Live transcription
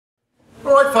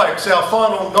Alright folks, our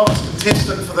final novice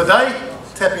contestant for the day,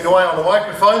 tapping away on the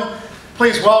microphone.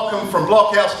 Please welcome from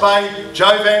Blockhouse Bay,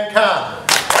 Joe Van Kahn.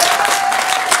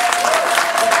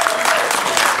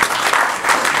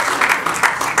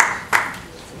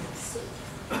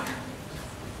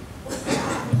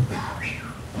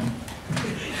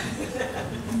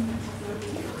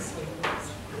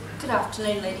 Good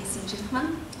afternoon, ladies and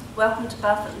gentlemen. Welcome to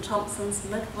Barfoot Thompson's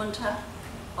Midwinter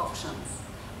Auctions.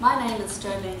 My name is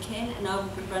Joe Van Kahn and I will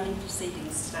be running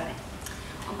proceedings today.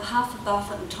 On behalf of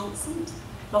Barfoot Thompson,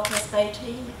 Blockhouse Bay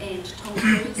team and Tom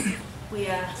Cruise, we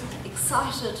are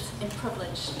excited and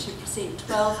privileged to present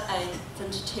 12A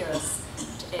Vintage Terrace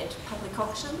at public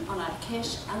auction on a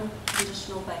cash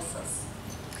unconditional basis.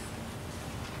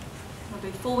 Now,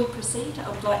 before we proceed, I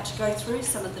would like to go through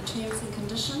some of the terms and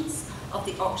conditions of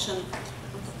the auction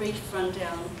with a brief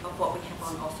rundown of what we have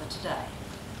on offer today.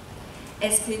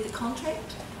 As per the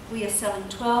contract, we are selling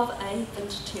 12A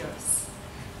Vintage Terrace,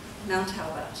 Mount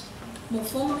Albert, more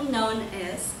formally known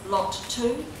as Lot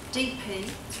 2 DP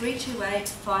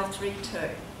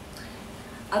 328532,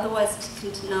 otherwise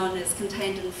known as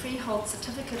contained in Freehold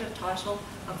Certificate of Title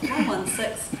of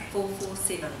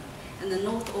 116447 in the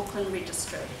North Auckland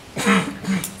Registry.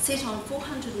 Set on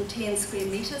 410 square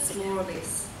metres, more or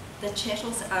less. The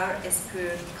chattels are as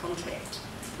per contract.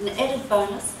 An added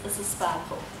bonus is a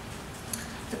sparkle.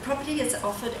 The property is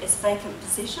offered as vacant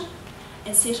possession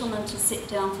and settlement is set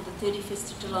down for the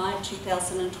 31st of July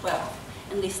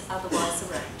 2012 unless otherwise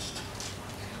arranged.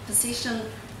 Possession,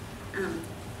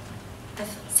 if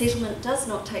settlement does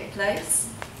not take place,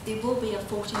 there will be a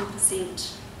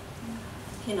 14%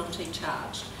 penalty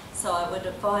charge. So I would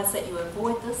advise that you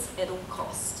avoid this at all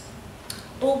costs.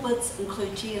 All bids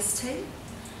include GST,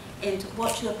 and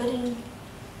what you're bidding,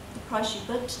 the price you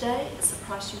bid today is the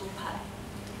price you will pay,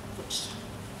 which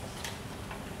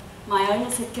my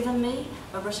owners have given me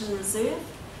a written reserve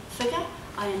figure.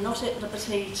 I am not at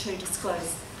liberty to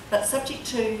disclose, but subject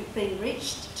to being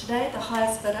reached today, the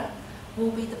highest bidder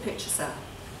will be the purchaser.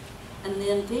 In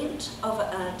the event of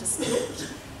a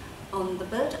dispute on the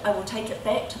bid, I will take it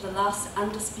back to the last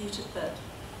undisputed bid.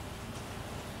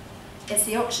 As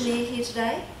the auctioneer here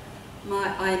today,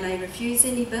 I may refuse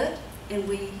any bid, and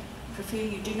we prefer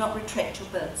you do not retract your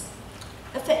bids.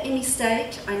 If at any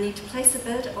stage I need to place a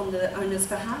bid on the owner's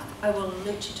behalf, I will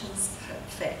alert you to this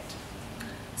fact,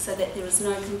 so that there is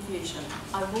no confusion.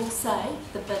 I will say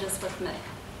the bid is with me.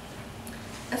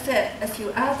 If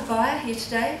you are the buyer here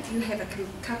today, you have a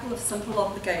couple of simple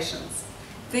obligations.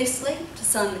 Firstly, to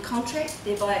sign the contract,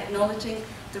 thereby acknowledging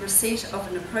the receipt of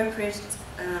an appropriate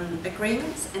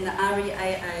agreements and the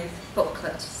REAA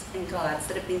booklets and guides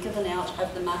that have been given out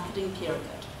over the marketing period.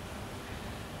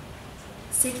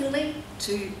 Secondly,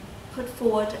 to put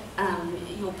forward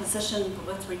your position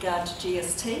with regard to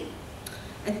GST.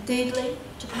 And thirdly,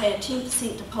 to pay a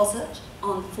 10% deposit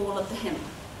on fall of the hammer.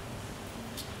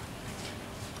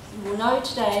 You will know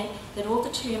today that all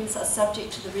the terms are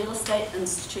subject to the Real Estate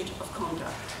Institute of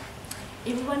Conduct.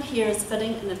 Everyone here is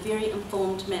bidding in a very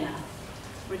informed manner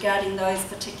regarding those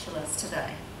particulars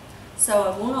today. So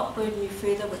I will not burden you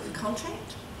further with the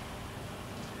contract.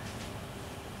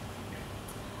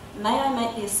 May I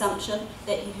make the assumption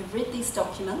that you have read these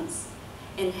documents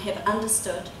and have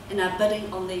understood and are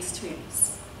bidding on these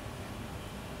terms?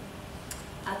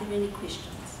 Are there any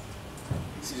questions?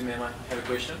 Excuse me, I have a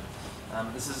question.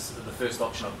 This is the first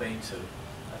auction I've been to.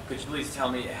 Could you please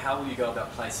tell me how will you go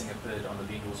about placing a bid on the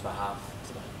vendor's behalf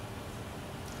today?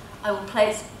 I will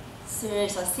place, sir,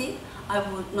 as I said, I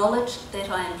will acknowledge that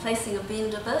I am placing a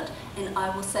vendor bid and I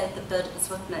will say the bid is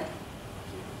with me.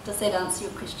 Does that answer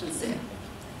your question, sir?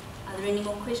 Are there any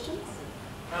more questions?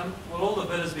 Will all the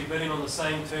bidders be bidding on the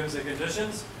same terms and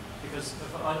conditions? Because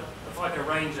if I could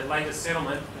arrange a later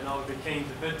settlement, then I would be keen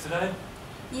to bid today.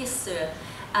 Yes, sir.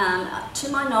 To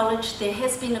my knowledge, there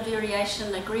has been a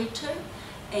variation agreed to,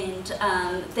 and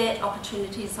that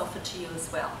opportunity is offered to you as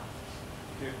well.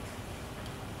 Yeah.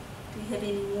 Do you have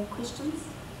any more questions?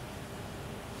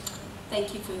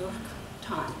 Thank you for your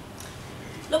time.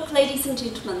 Look, ladies and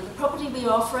gentlemen, the property we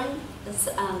are offering is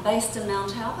based in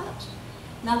Mount Albert.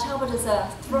 Mount Albert is a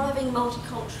thriving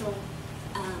multicultural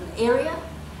area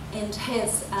and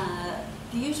has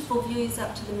beautiful views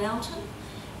up to the mountain.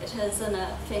 It is in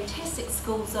a fantastic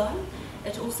school zone.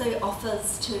 It also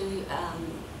offers to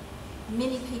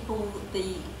many people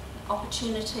the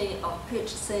opportunity of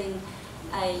purchasing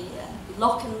a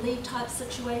lock and lead type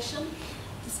situation.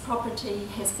 This property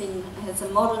has a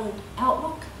modern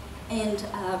outlook and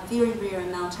very rare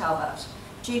in Mount Albert.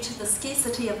 Due to the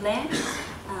scarcity of land,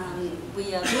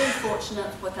 we are very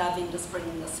fortunate with our vendors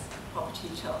bringing this property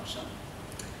to auction.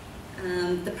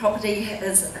 The property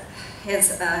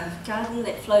has a garden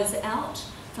that flows out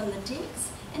from the decks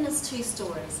and is 2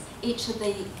 stories. Each of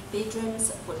the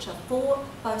bedrooms, which are 4,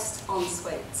 boast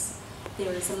en-suites.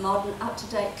 There is a modern,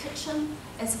 up-to-date kitchen,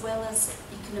 as well as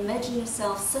you can imagine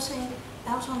yourself sitting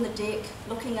out on the deck,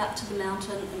 looking up to the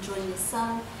mountain, enjoying the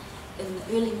sun in the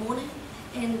early morning,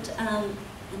 and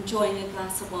enjoying a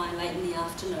glass of wine late in the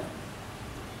afternoon.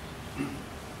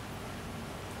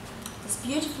 This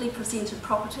beautifully presented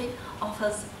property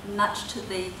offers much to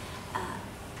the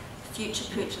future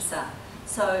purchaser.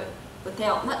 So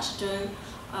without much ado,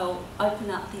 I'll open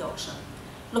up the auction.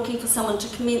 Looking for someone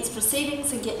to commence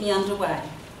proceedings and get me underway.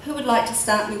 Who would like to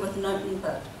start me with an opening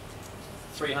bid?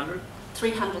 300.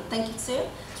 300, thank you sir.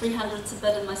 300 is a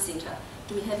bid in my centre.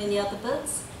 Do we have any other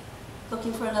bids?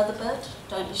 Looking for another bid?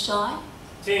 Don't be shy.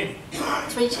 10.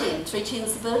 310, 310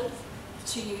 is the bid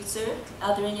to you sir.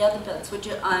 Are there any other bids?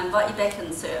 I invite you back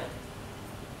in sir.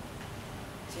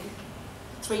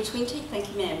 320, thank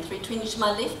you ma'am. 320 to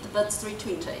my left, the bid's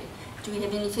 320. Do we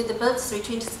have any further bids?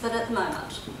 320 is the bid at the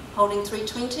moment. Holding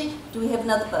 320, do we have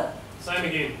another bid? Same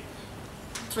again.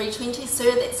 320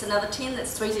 sir, that's another 10,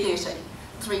 that's 330.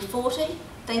 340,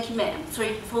 thank you ma'am.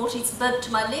 340 is the bid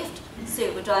to my left.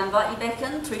 Sir, would I invite you back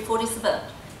in? 340 is the bid.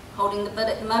 Holding the bid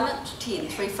at the moment, 10,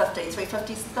 350.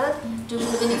 350 is the bid. Do we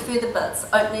have any further bids?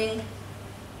 Opening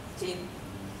 10.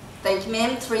 Thank you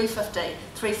ma'am, 350.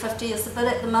 350 is the bid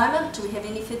at the moment. Do we have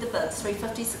any further bids?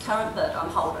 350 is the current bid I'm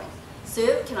holding.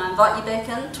 Sir, can I invite you back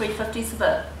in? 350 is the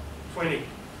bid. 20.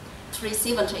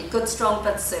 370, good strong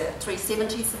bid sir.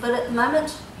 370 is the bid at the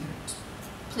moment.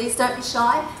 Please don't be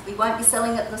shy. We won't be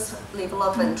selling at this level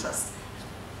of interest.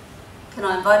 Can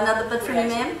I invite another bid from you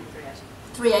ma'am?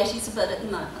 380 is the bid at the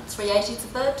moment. 380 is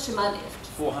the bid to my left.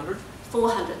 400.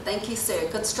 400, thank you sir.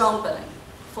 Good strong bidding.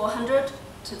 400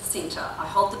 to the centre. I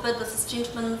hold the bid with this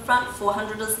gentleman in the front.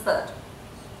 400 is the bid.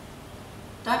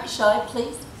 Don't be shy,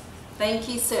 please. Thank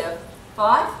you sir.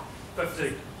 5?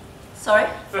 50. Sorry?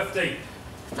 50.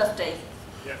 50.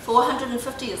 Yep.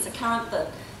 450 is the current bid.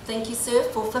 Thank you sir.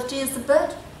 450 is the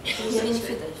bid. Do we have any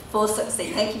further?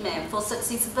 460. Thank you ma'am.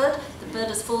 460 is the bid. The bid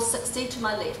is 460 to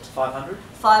my left. 500.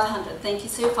 500. Thank you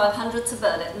sir. 500 is the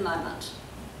bid at the moment.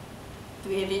 Do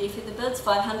we have any further bids?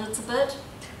 500 is the bid.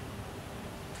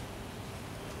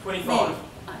 25. Ma'am.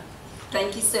 Oh,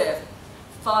 thank you sir.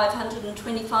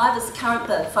 525 is the current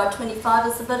bid. 525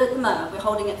 is the bid at the moment. We're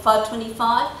holding at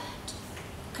 525.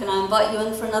 Can I invite you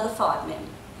in for another 5 ma'am?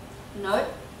 No,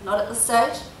 not at this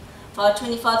stage.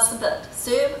 525 is the bid.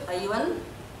 Sir, are you in?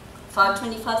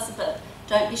 525 is the bid.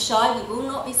 Don't be shy, we will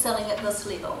not be selling at this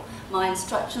level. My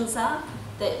instructions are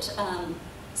that,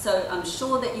 so I'm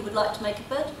sure that you would like to make a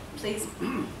bid. Please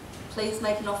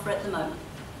make an offer at the moment.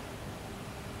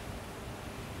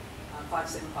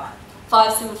 575.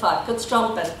 575, good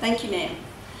strong bid. Thank you ma'am.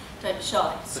 Don't be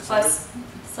shy. 600.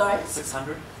 Sorry?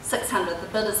 600. 600, the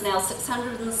bid is now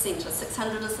 600 in the centre.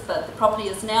 600 is the bid. The property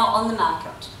is now on the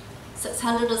market.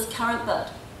 600 is the current bid.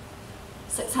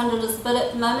 600 is the bid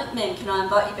at the moment. Ma'am, can I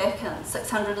invite you back in?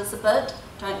 600 is the bid.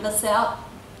 Don't miss out.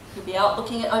 You'll be out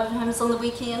looking at open homes on the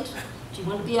weekend. Do you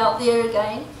want to be out there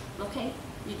again looking?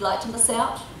 You'd like to miss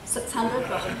out? 600?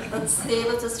 Let's there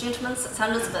with this gentleman.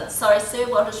 600 is the bid. Sorry sir,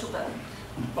 what is your bid?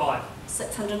 5.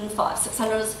 605.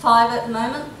 600 is 5 at the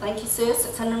moment. Thank you sir.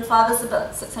 605 is the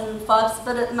bid. 605 is the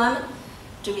bid at the moment.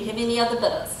 Do we have any other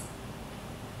bidders?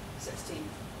 16.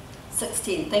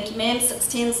 610. Thank you ma'am.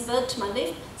 610 is the bid to my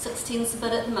left. 610 is the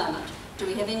bid at the moment. Do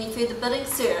we have any further bidding?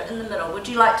 Sir, in the middle. Would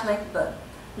you like to make a bid?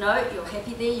 No, you're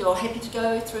happy there. You're happy to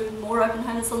go through more open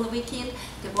homes on the weekend.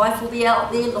 Your wife will be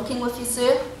out there looking with you,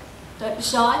 sir. Don't be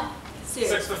shy.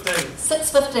 Sir. 615.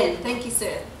 615. Thank you,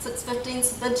 sir. 615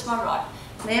 is the bid to my right.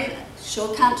 Ma'am,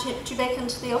 sure can't tempt you back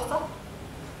into the offer?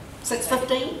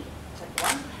 615? Take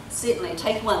 1. Certainly,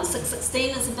 take 1.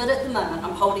 616 is a bid at the moment.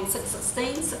 I'm holding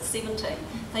 616, 617.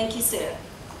 Thank you, sir.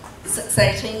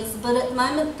 618 is the bid at the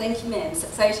moment. Thank you, ma'am.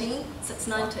 618,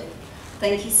 619.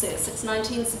 Thank you, sir.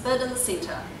 619 is the bid in the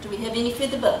centre. Do we have any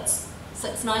further bids?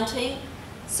 619.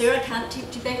 Sir, I can't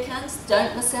tempt you back in.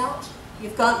 Don't miss out.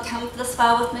 You've come this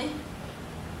far with me.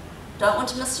 Don't want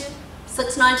to miss you.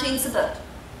 619 is the bid.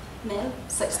 Ma'am,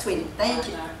 620. Thank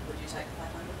you. No, would you take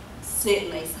 500?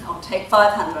 Certainly, I'll take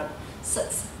 500.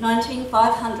 619,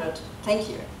 500. Thank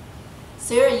you.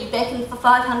 Sir, are you back in for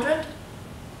 500?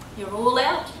 You're all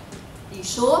out? Are you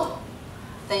sure?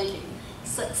 Thank you.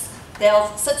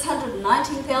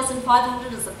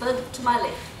 619,500 is the bid to my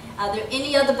left. Are there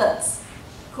any other bids?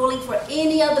 Calling for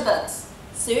any other bids?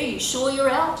 Sir, are you sure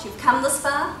you're out? You've come this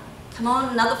far? Come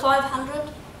on, another 500?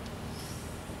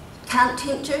 Can't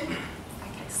tempt you?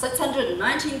 Okay,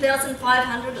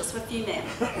 619,500 is with you, ma'am.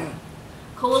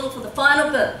 Calling for the final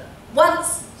bid.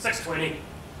 Once. 620.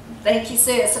 Thank you,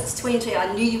 sir. 620.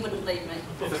 I knew you wouldn't leave me.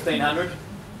 1500.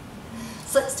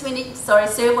 620. Sorry,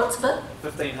 sir. What's the bid?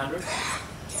 1500.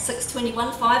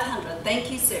 621,500.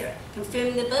 Thank you, sir.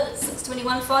 Confirming the bid. It's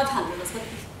 621,500. It's with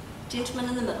the gentleman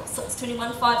in the middle.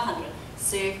 621,500.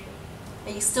 Sir,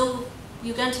 are you still?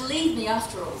 You're going to leave me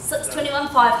after all.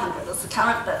 621,500 is the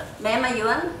current bid. Ma'am, are you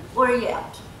in or are you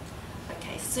out?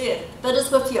 Okay, sir. The bid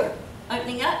is with you.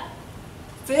 Opening up.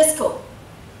 First call.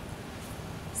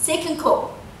 Second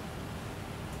call.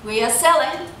 We are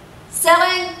selling,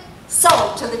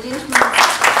 sold to the gentleman.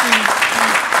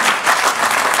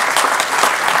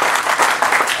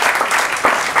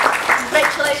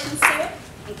 Congratulations, sir,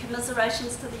 and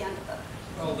commiserations to the underbidder.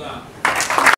 Well done.